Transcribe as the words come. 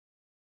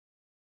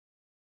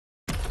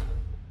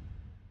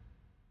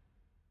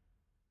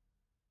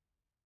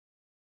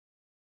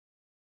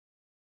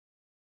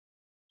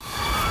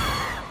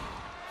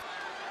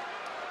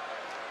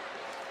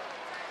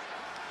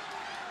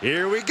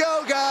Here we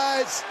go,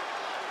 guys.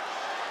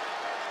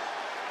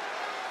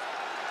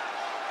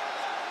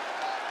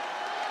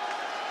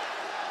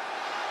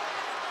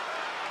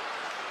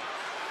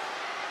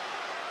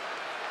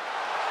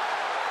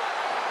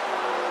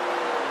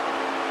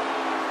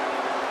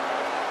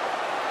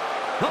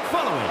 The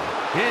following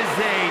is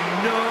a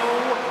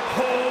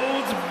no-holds-barred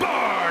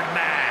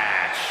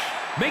match.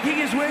 Making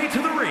his way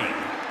to the ring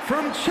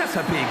from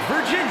Chesapeake,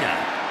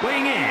 Virginia,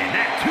 weighing in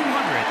at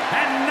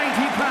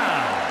 290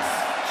 pounds,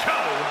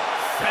 ChosenMii.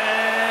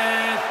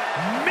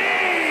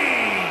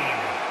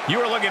 You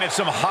are looking at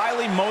some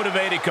highly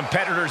motivated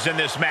competitors in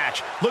this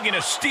match, looking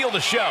to steal the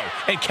show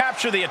and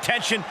capture the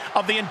attention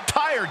of the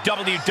entire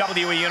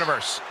WWE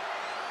Universe.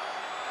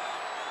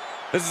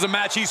 This is a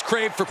match he's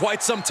craved for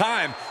quite some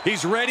time.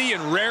 He's ready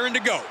and raring to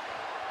go.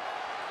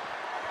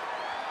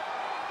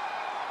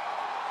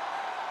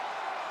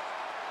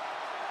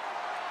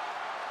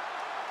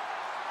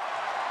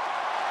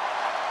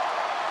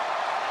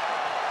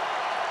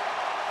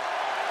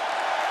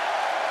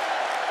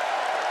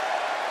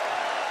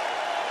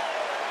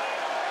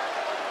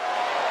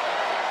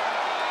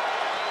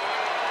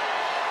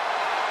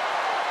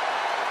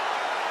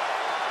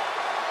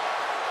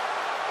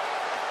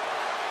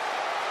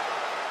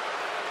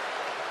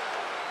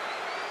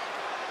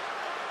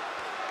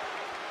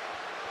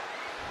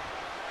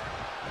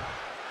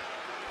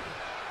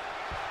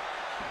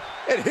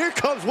 And here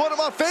comes one of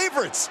my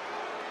favorites.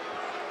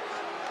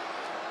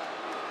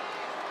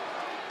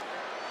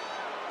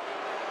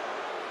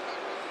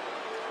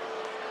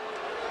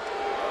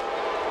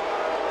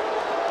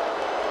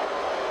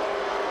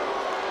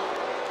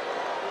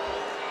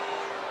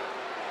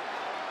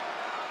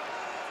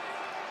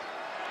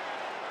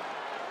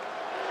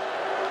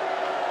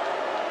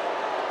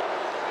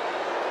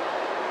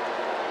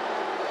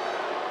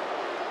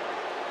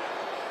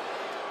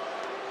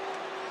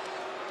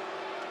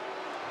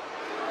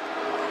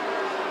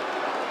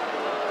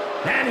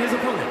 And his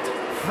opponent,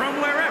 from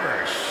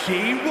wherever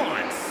she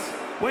wants,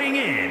 weighing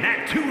in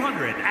at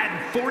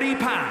 240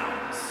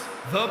 pounds,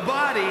 the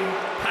Body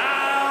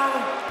Pal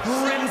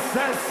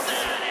Princess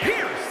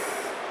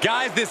Pierce.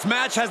 Guys, this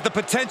match has the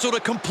potential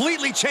to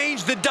completely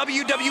change the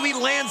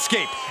WWE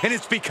landscape, and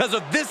it's because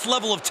of this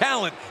level of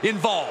talent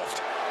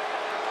involved.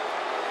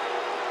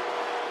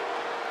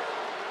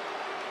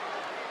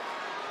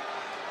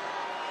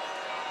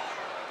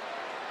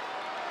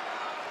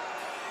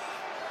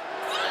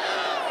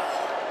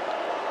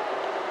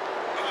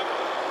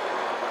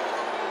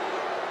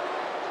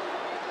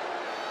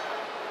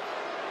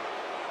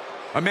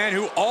 A man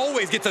who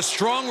always gets a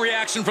strong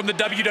reaction from the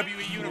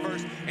WWE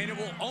Universe, and it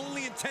will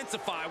only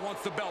intensify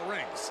once the bell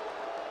rings.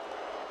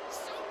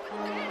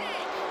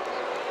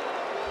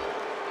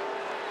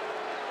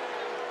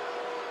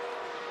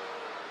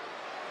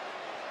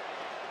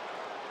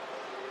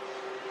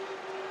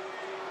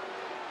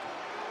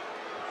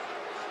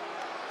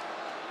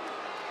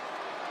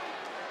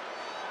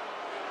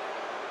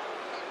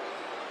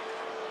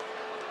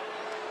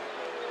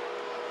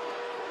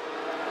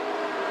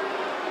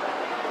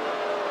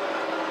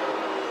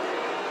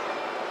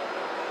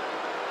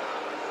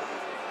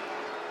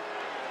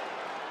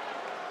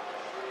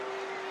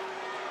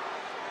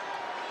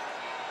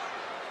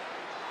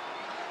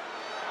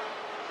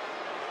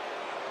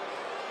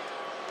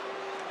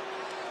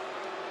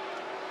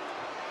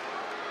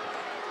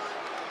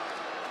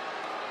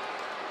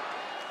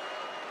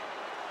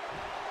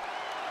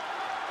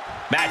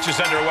 Match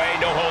is underway,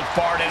 no holds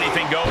barred,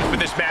 anything goes,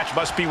 but this match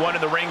must be won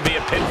in the ring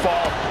via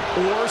pinfall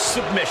or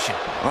submission.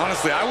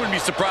 Honestly, I wouldn't be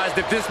surprised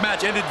if this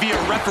match ended via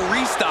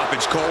referee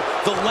stoppage, Cole.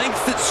 The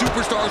lengths that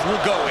superstars will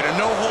go in a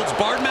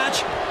no-holds-barred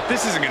match,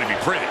 this isn't going to be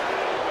pretty.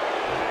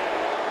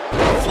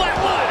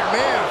 Flatliner!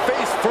 Man,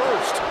 face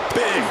first.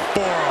 Big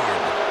forearm.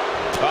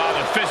 Oh,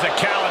 the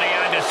physicality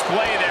on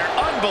display there,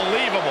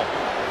 unbelievable.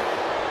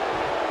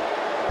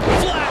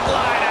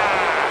 Flatliner!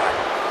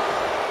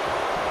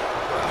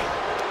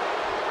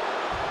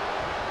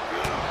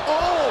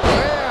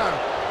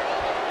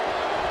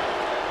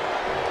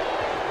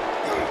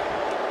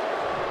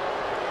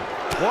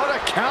 What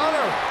a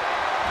counter.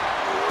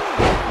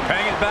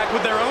 Hang it back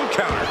with their own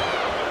counter.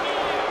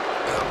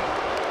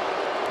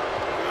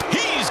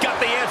 He's got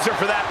the answer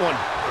for that one.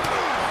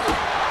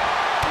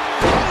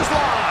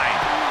 Clothesline.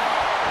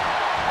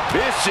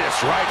 Vicious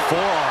right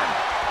forearm.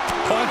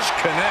 Punch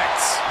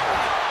connects.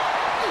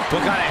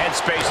 What kind of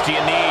headspace do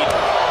you need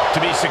to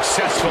be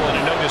successful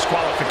in a no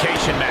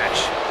disqualification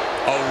match?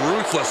 A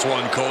ruthless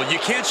one, Cole.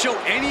 You can't show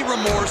any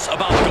remorse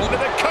about going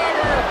to the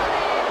cover.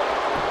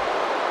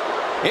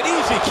 An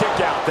easy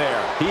kick out there.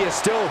 He is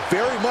still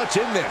very much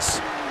in this.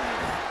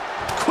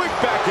 Quick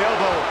back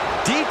elbow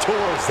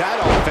detours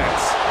that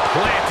offense.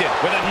 Planted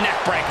with a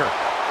neck breaker.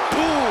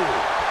 Ooh.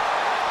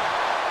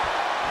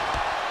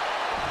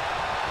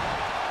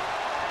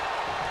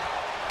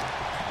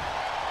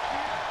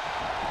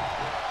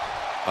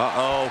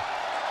 Uh-oh.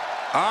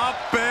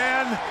 Up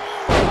and...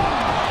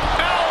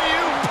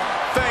 alley-oop!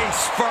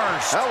 Face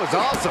first. That was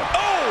awesome.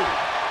 Oh!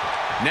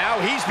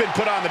 Now he's been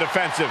put on the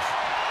defensive.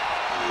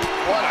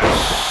 What a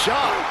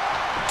shot.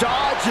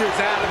 Dodges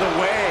out of the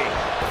way.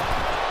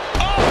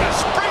 Oh, a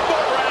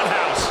springboard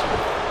roundhouse.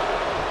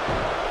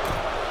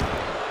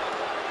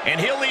 And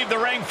he'll leave the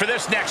ring for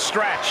this next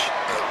stretch.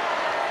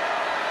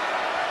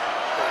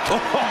 Oh,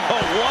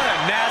 what a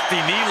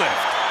nasty knee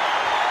lift.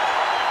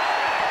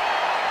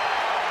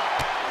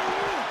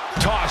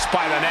 Tossed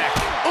by the neck.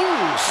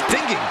 Ooh,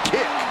 stinging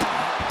kick.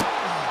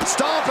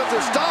 Stomp after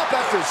stomp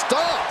after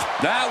stomp.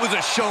 That was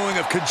a showing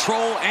of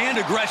control and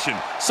aggression,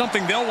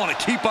 something they'll want to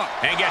keep up.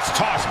 And gets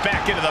tossed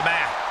back into the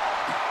mat.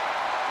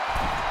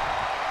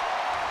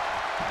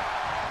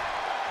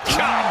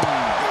 Chop.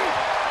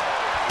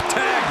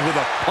 Tagged with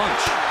a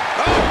punch.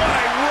 Oh, what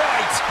a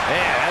right.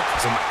 Man,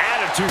 that's some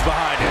attitude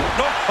behind it.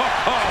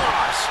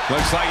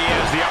 Looks like he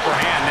has the upper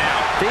hand now.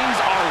 Things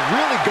are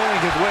really going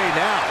his way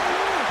now.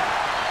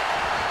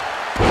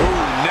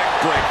 Ooh, neck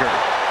breaker.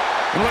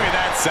 And look at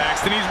that,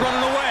 Saxton. He's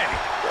running away.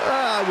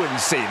 I wouldn't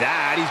say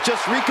that. He's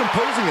just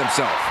recomposing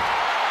himself.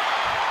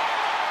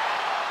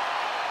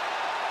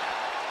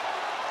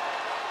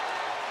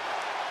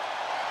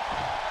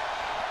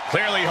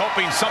 Clearly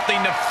hoping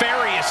something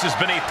nefarious is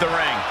beneath the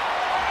ring.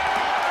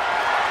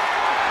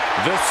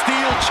 The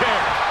steel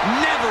chair,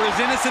 never as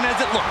innocent as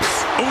it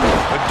looks. Ooh,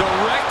 a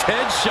direct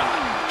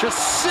headshot.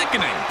 Just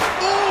sickening.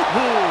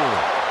 Ooh.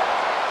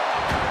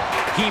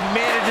 He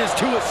manages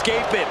to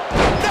escape it.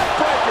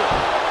 Neckbreaker.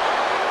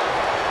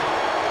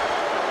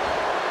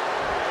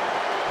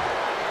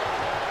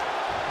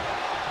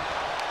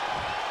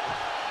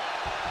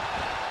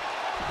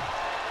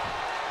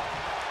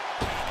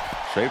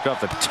 Shaped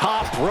off the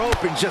top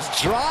rope and just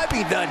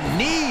driving the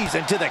knees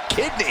into the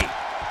kidney.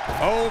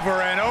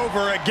 Over and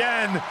over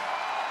again.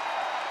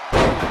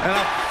 And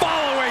a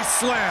follow-away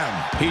slam.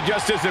 He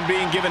just isn't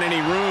being given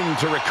any room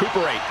to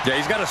recuperate. Yeah,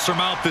 he's got to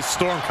surmount this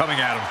storm coming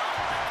at him.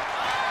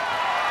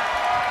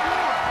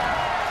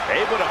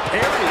 Able to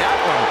parry that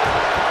one.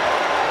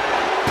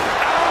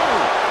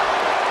 Oh!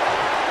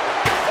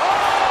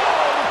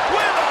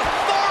 With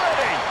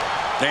authority!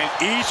 And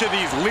each of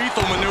these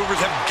lethal maneuvers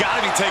have got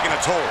to be taking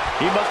a toll.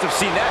 He must have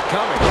seen that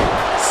coming.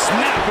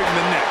 Snapping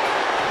the neck.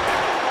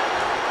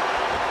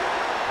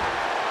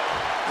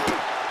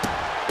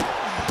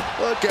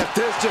 Look at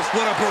this, just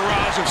What a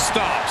barrage of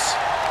stops.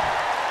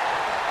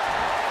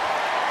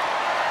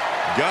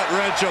 Gut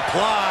wrench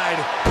applied.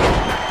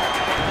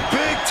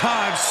 Big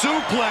time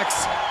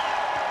suplex.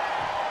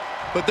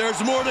 But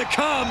there's more to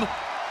come.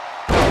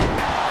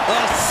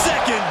 A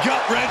second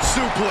gut wrench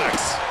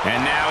suplex. And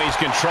now he's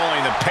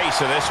controlling the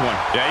pace of this one.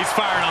 Yeah, he's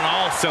firing on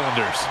all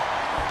cylinders.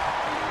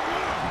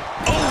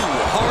 Oh,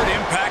 hard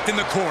impact in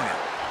the corner.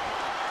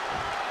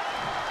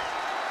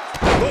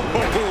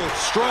 Oh,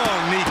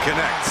 strong knee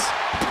connects.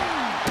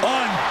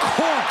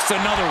 Uncorks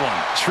another one.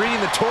 treating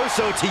the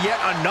torso to yet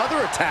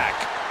another attack.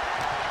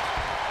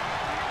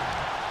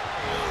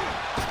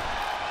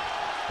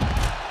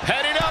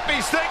 Heading up,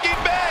 he's thinking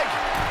big.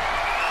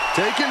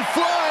 Taking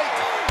flight.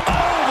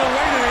 All the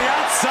way to the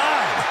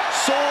outside.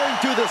 Soaring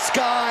through the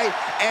sky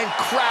and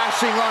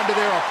crashing onto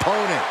their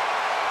opponent.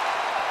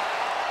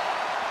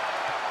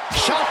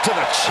 Shot to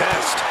the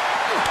chest.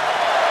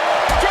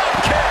 Drop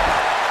kick.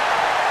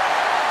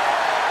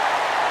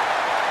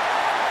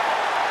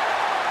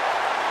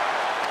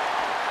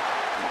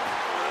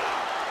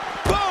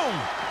 Boom.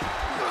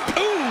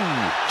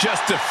 Ooh.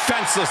 Just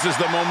defenseless as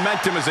the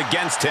momentum is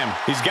against him.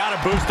 He's got to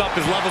boost up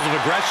his levels of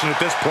aggression at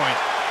this point.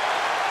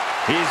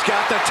 He's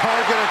got the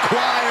target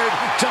acquired.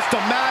 Just a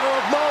matter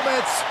of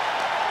moments.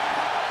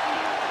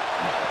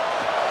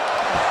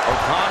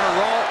 O'Connor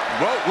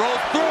roll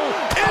through.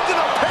 Into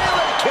the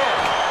Pele kick.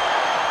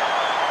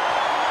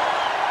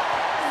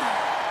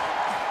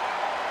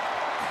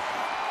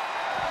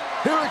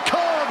 Here it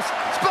comes.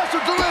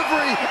 Special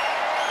delivery.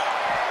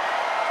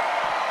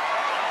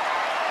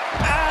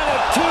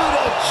 Attitude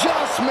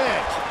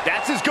adjustment.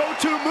 That's his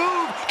go-to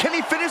move. Can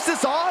he finish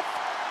this off?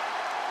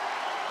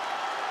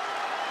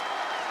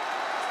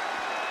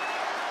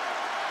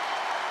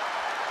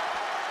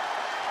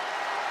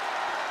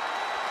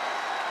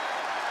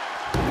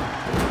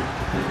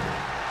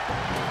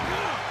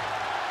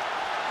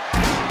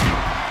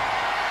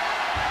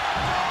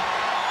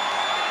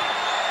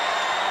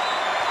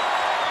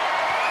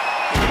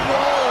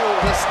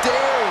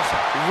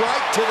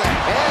 Right to the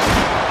head.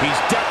 He's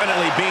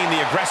definitely being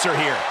the aggressor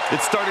here.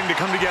 It's starting to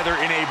come together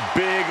in a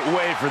big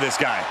way for this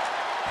guy.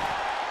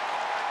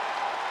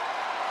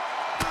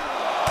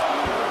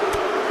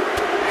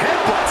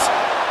 Headbutts.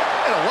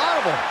 And a lot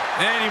of them.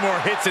 Any more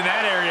hits in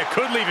that area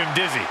could leave him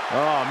dizzy.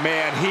 Oh,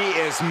 man, he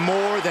is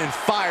more than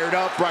fired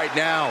up right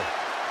now.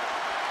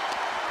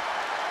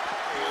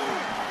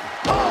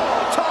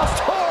 Oh, tossed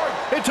hard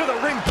into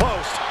the ring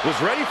post. Was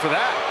ready for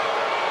that.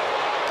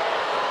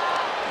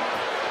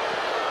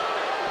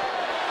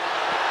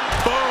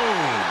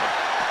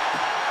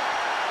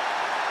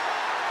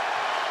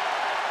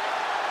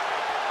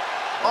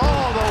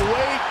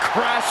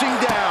 Crashing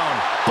down.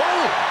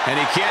 Boom! And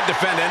he can't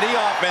defend any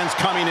offense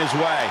coming his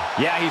way.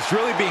 Yeah, he's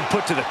really being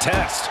put to the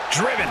test.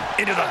 Driven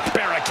into the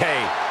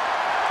barricade.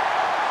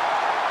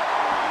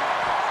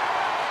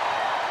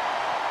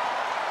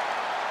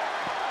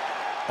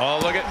 Oh,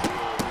 look at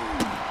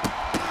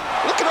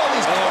all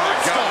these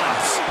God.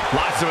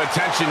 Lots of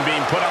attention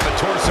being put on the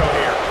torso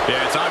here.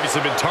 Yeah, it's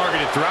obviously been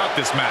targeted throughout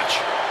this match.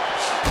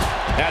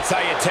 That's how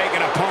you take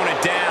an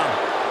opponent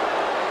down.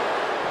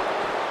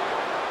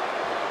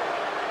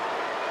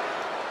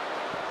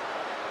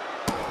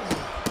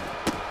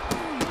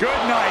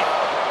 Good night.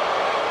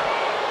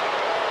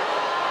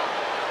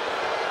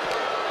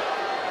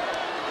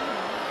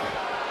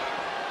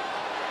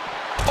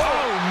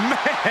 Oh,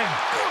 man.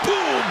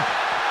 Boom.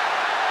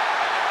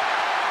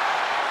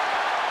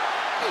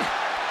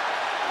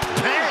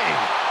 Bang.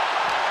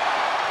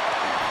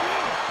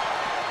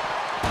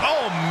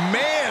 Oh,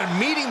 man,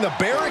 meeting the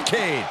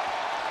barricade.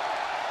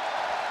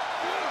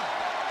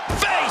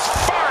 Face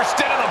first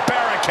into the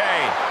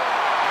barricade.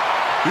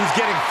 He's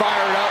getting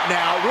fired up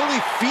now, really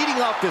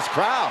feeding off this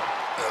crowd.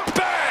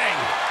 Bang!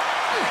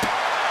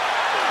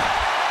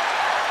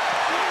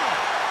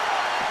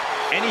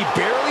 And he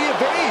barely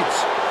evades.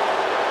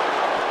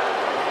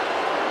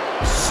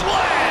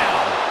 Slam!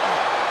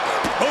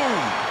 Boom!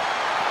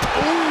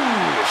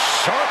 Ooh,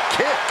 sharp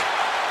kick.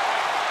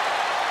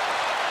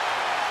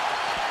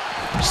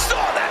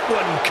 Saw that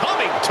one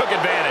coming, took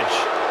advantage.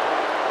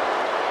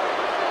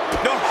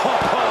 No,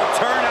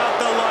 turn out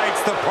the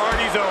lights, the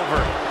party's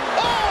over.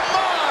 Oh,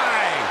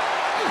 my!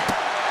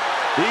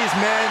 These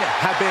men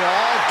have been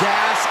all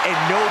gas and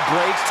no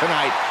brakes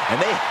tonight, and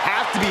they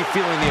have to be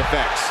feeling the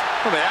effects.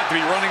 Well, they have to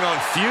be running on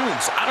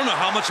fumes. I don't know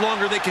how much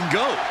longer they can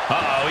go.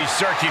 Uh-oh, he's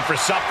searching for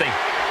something.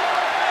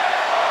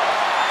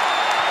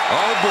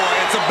 Oh, boy,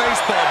 it's a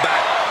baseball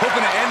bat.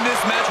 Hoping to end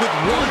this match with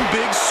one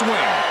big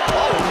swing.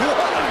 Oh,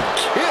 what a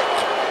kick.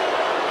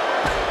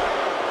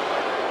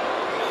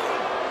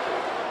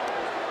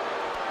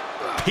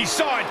 He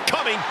saw it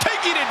coming,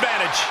 taking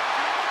advantage.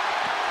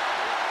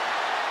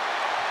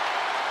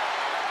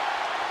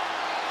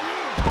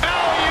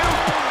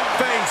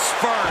 Face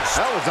first.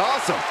 That was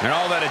awesome. And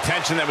all that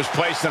attention that was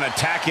placed on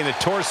attacking the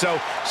torso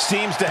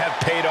seems to have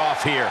paid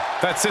off here.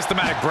 That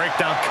systematic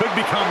breakdown could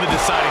become the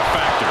deciding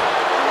factor.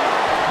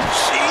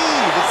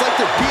 Jeez, it's like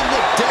they're beating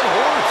a dead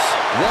horse.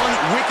 One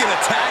wicked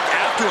attack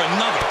after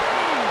another.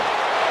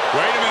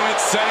 Wait a minute,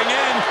 setting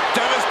in.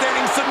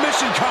 Devastating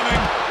submission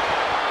coming.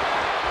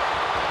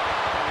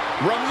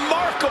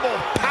 Remarkable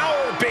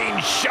power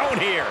being shown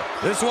here.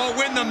 This won't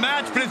win the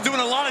match, but it's doing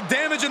a lot of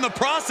damage in the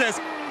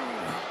process.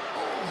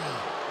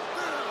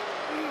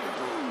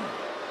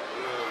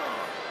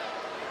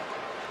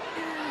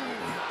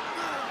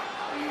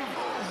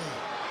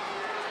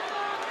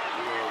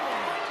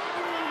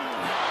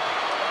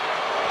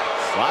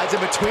 Slides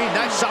in between.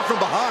 Nice shot from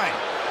behind.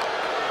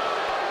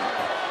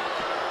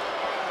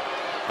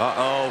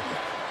 Uh-oh.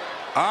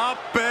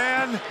 Up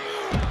and...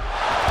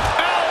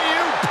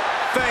 Alley-oop.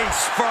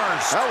 Face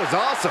first. That was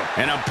awesome.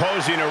 An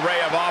imposing array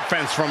of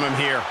offense from him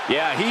here.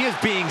 Yeah, he is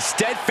being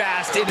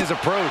steadfast in his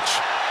approach.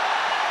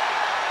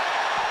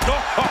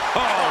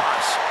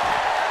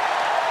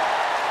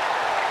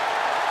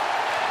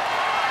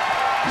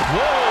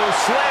 Whoa,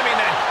 slamming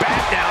that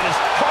bat down as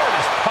hard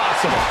as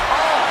possible.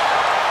 Oh,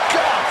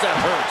 God, that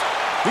hurt.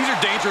 These are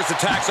dangerous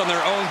attacks on their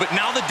own, but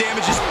now the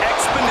damage is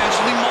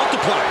exponentially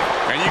multiplying.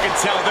 And you can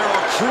tell there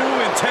are cruel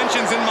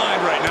intentions in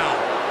mind right now.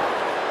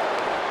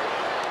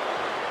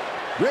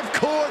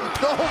 Ripcord,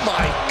 oh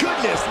my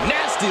goodness,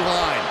 nasty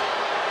line.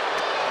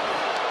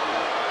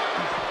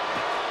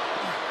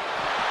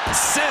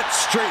 Set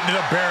straight into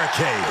the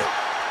barricade.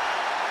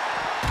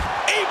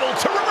 Able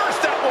to reverse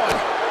that one.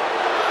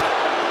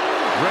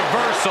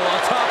 Reversal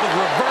on top of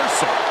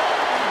reversal.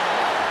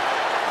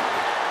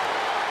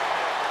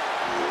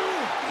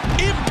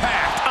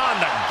 Impact on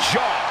the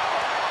jaw.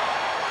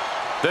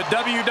 The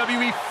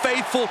WWE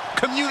faithful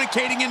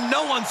communicating in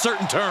no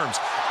uncertain terms.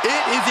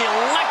 It is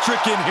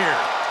electric in here.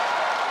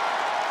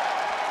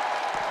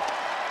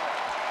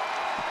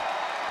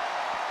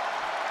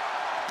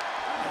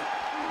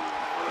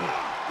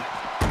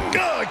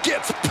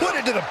 Gets put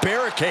into the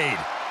barricade.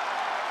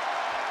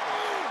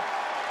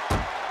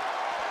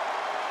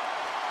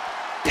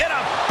 Get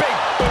a big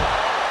boot.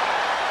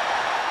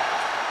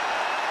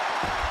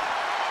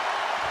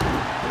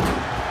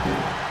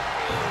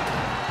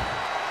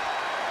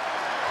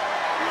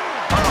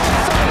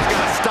 Somebody's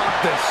got to stop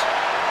this.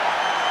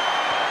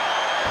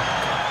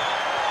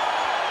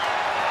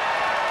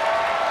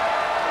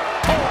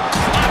 Oh,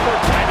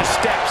 clockwork by the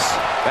steps.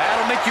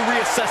 That'll make you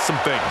reassess some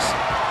things.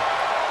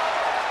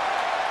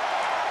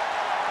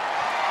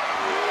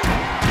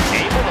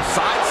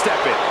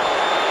 Sidestep it.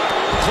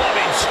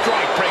 Clubbing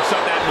strike breaks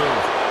up that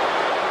move.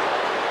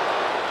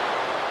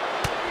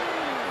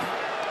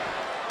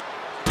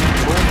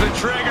 Pulls the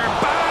trigger.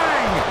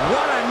 Bang!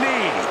 What a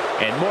knee.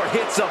 And more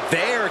hits up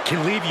there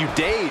can leave you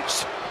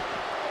dazed.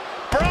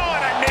 Throwing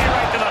a knee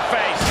right to the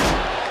face.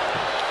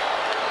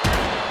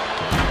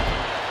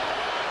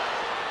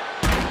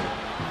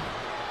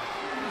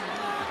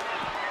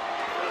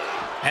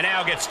 And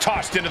now gets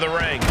tossed into the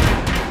ring.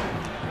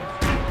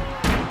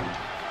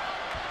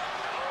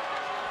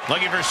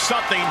 Looking for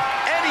something,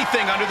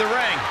 anything under the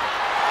ring.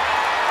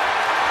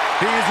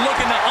 He's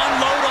looking to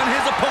unload on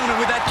his opponent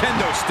with that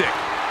kendo stick.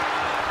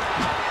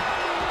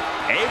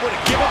 Able to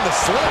give him the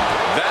slip.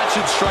 That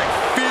should strike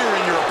fear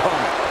in your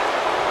opponent.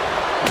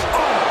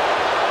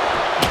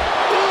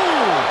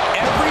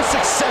 Every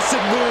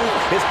successive move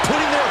is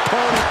putting their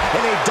opponent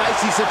in a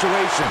dicey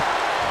situation.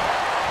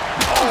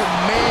 Oh,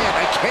 man,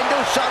 a kendo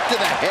shot to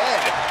the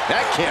head.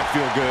 That can't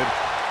feel good.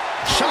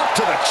 Shot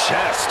to the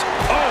chest.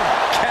 Oh,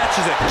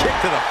 catches a kick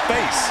to the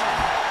face.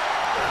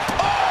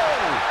 Oh!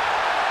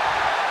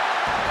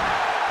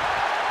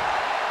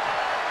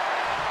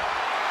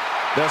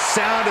 The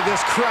sound of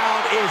this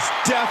crowd is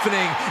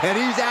deafening, and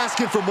he's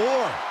asking for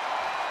more.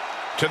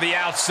 To the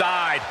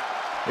outside.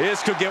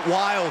 This could get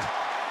wild.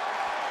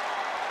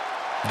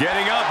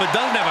 Getting up, but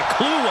doesn't have a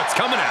clue what's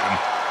coming at him.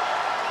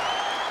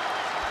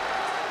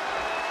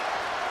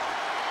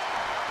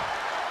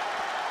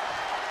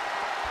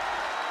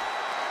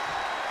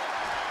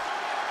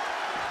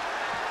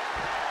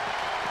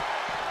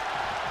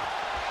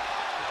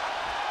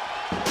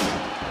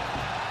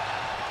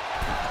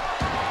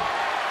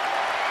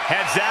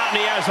 Heads out, and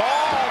he has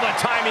all the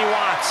time he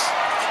wants.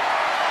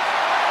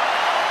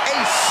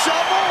 A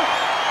shovel?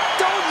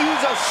 Don't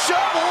use a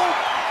shovel!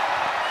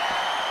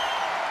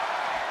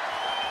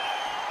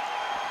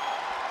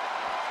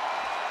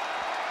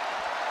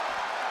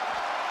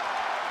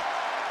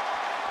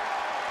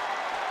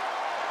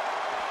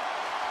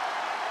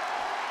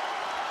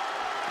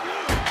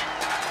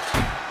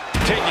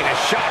 Taking a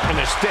shot from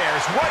the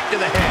stairs right to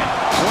the head.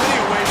 Plenty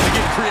of ways to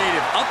get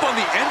creative. Up on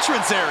the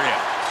entrance area.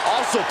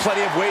 Also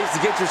plenty of ways to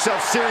get yourself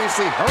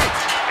seriously hurt.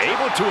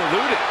 Able to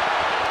elude it.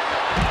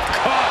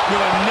 Caught with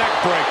a neck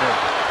breaker.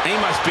 He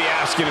must be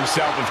asking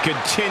himself if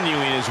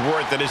continuing is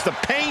worth it. Is the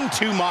pain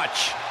too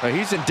much?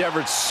 He's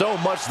endeavored so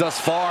much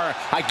thus far.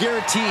 I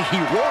guarantee he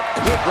won't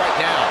quit right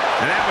now.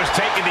 And that was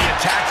taking the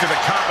attack to the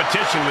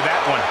competition with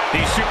that one.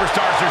 These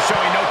superstars are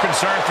showing no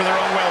concern for their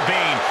own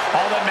well-being.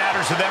 All that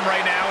matters to them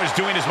right now is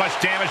doing as much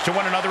damage to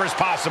one another as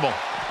possible.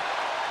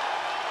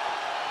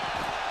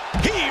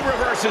 He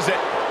reverses it.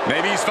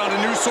 Maybe he's found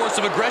a new source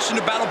of aggression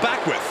to battle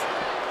back with.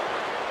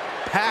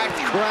 Packed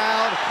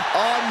crowd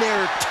on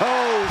their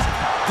toes.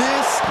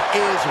 This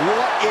is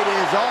what it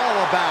is all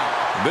about.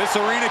 This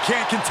arena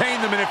can't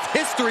contain them, and if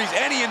history's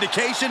any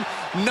indication,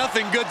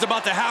 nothing good's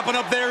about to happen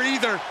up there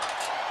either.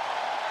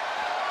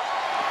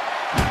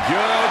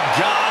 Good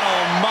God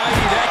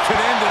almighty, that could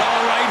end it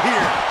all right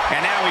here.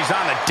 And now he's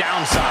on the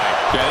downside.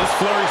 Yeah, this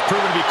flurry's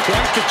proven to be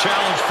quite the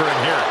challenge for him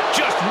here.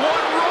 Just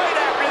one right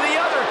after the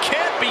other.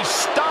 Can't be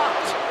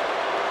stopped.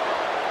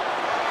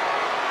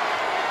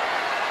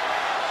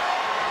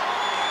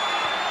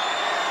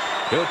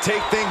 He'll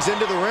take things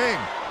into the ring.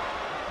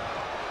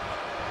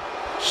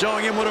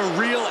 Showing him what a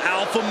real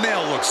alpha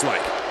male looks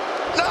like.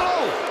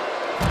 No!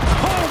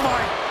 Oh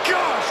my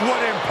gosh, what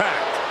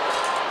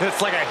impact! It's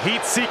like a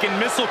heat-seeking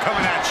missile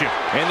coming at you.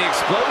 And the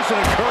explosion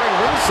occurring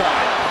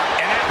ringside.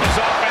 And that was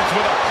offense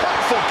with a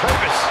hurtful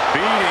purpose.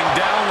 Beating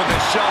down with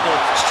a shovel,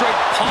 straight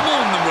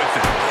pummeling them with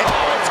it.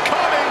 Oh, it's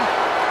coming!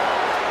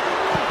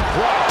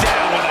 Brought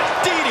down with a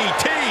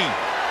DDT.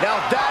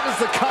 Now that is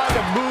the kind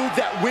of move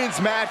that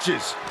wins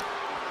matches.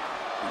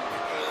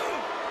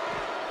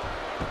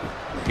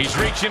 He's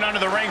reaching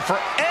under the ring for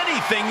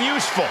anything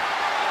useful.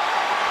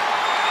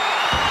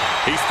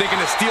 He's thinking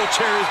a steel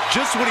chair is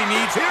just what he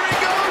needs. Here he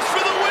goes for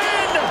the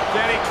win!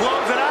 Can he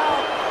close it out?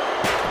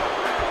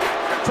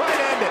 Try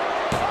to end it.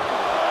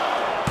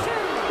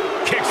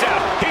 Kicks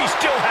out. He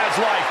still has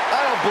life.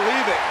 I don't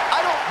believe it.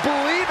 I don't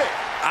believe it.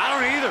 I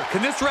don't either.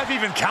 Can this ref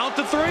even count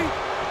to 3?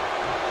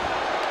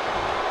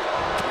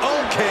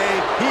 Okay,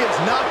 he is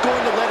not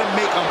going to let him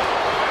make them.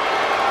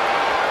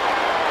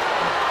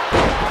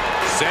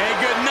 Say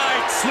goodnight.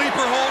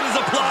 Sleeper hold is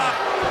applied.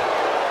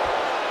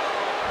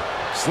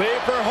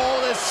 Sleeper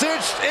hold is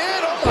cinched in.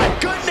 Oh, my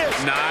goodness.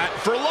 Not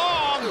for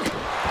long.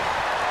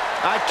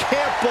 I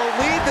can't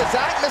believe this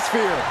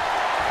atmosphere.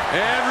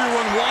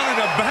 Everyone wanted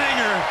a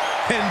banger.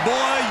 And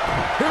boy,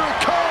 Here it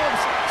comes.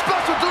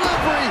 Special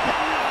delivery.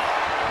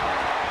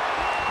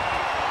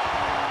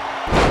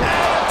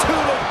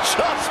 Attitude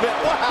adjustment.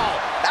 Wow,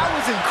 that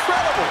was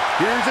incredible.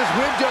 Here's his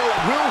window.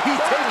 Will he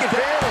take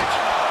advantage?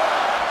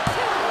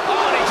 Oh,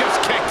 and he just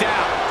kicked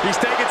out. he's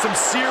taking some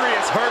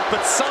serious hurt,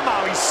 but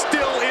somehow he's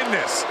still in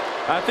this.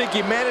 I think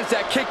he managed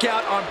that kick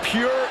out on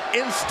pure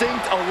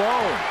instinct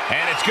alone.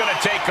 And it's going to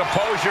take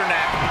composure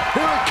now.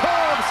 Here it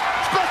comes.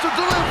 Special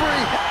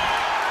delivery.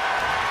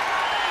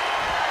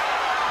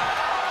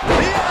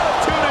 The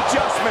attitude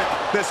adjustment.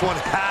 This one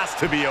has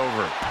to be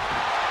over.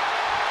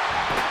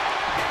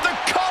 The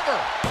cover.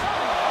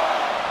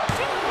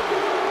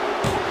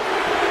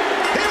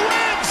 He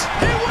wins.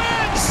 He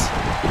wins.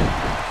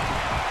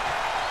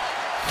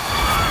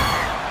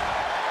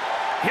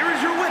 Here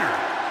is your winner,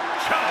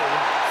 ChosenMii.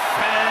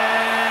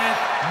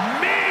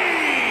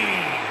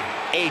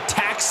 A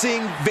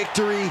taxing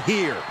victory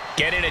here.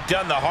 Getting it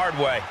done the hard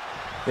way.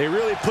 They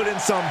really put in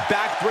some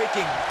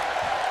back-breaking.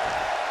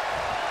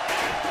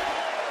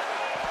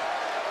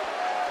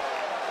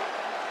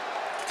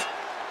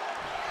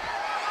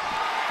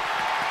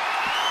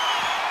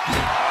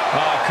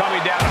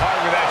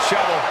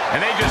 shovel,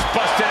 and they just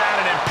busted out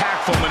an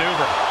impactful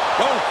maneuver.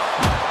 Oh!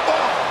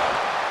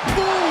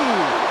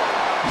 Ooh!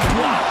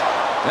 Wow.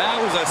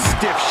 That was a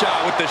stiff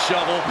shot with the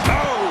shovel.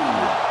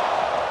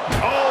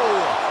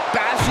 Oh,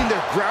 bashing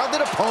their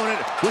grounded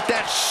opponent with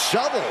that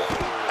shovel.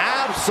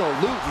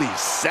 Absolutely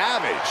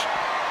savage.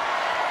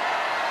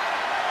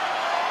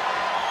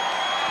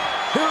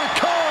 Here it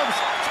comes,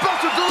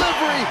 special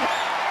delivery.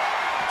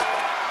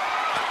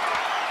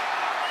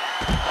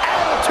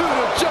 Attitude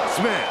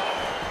adjustment.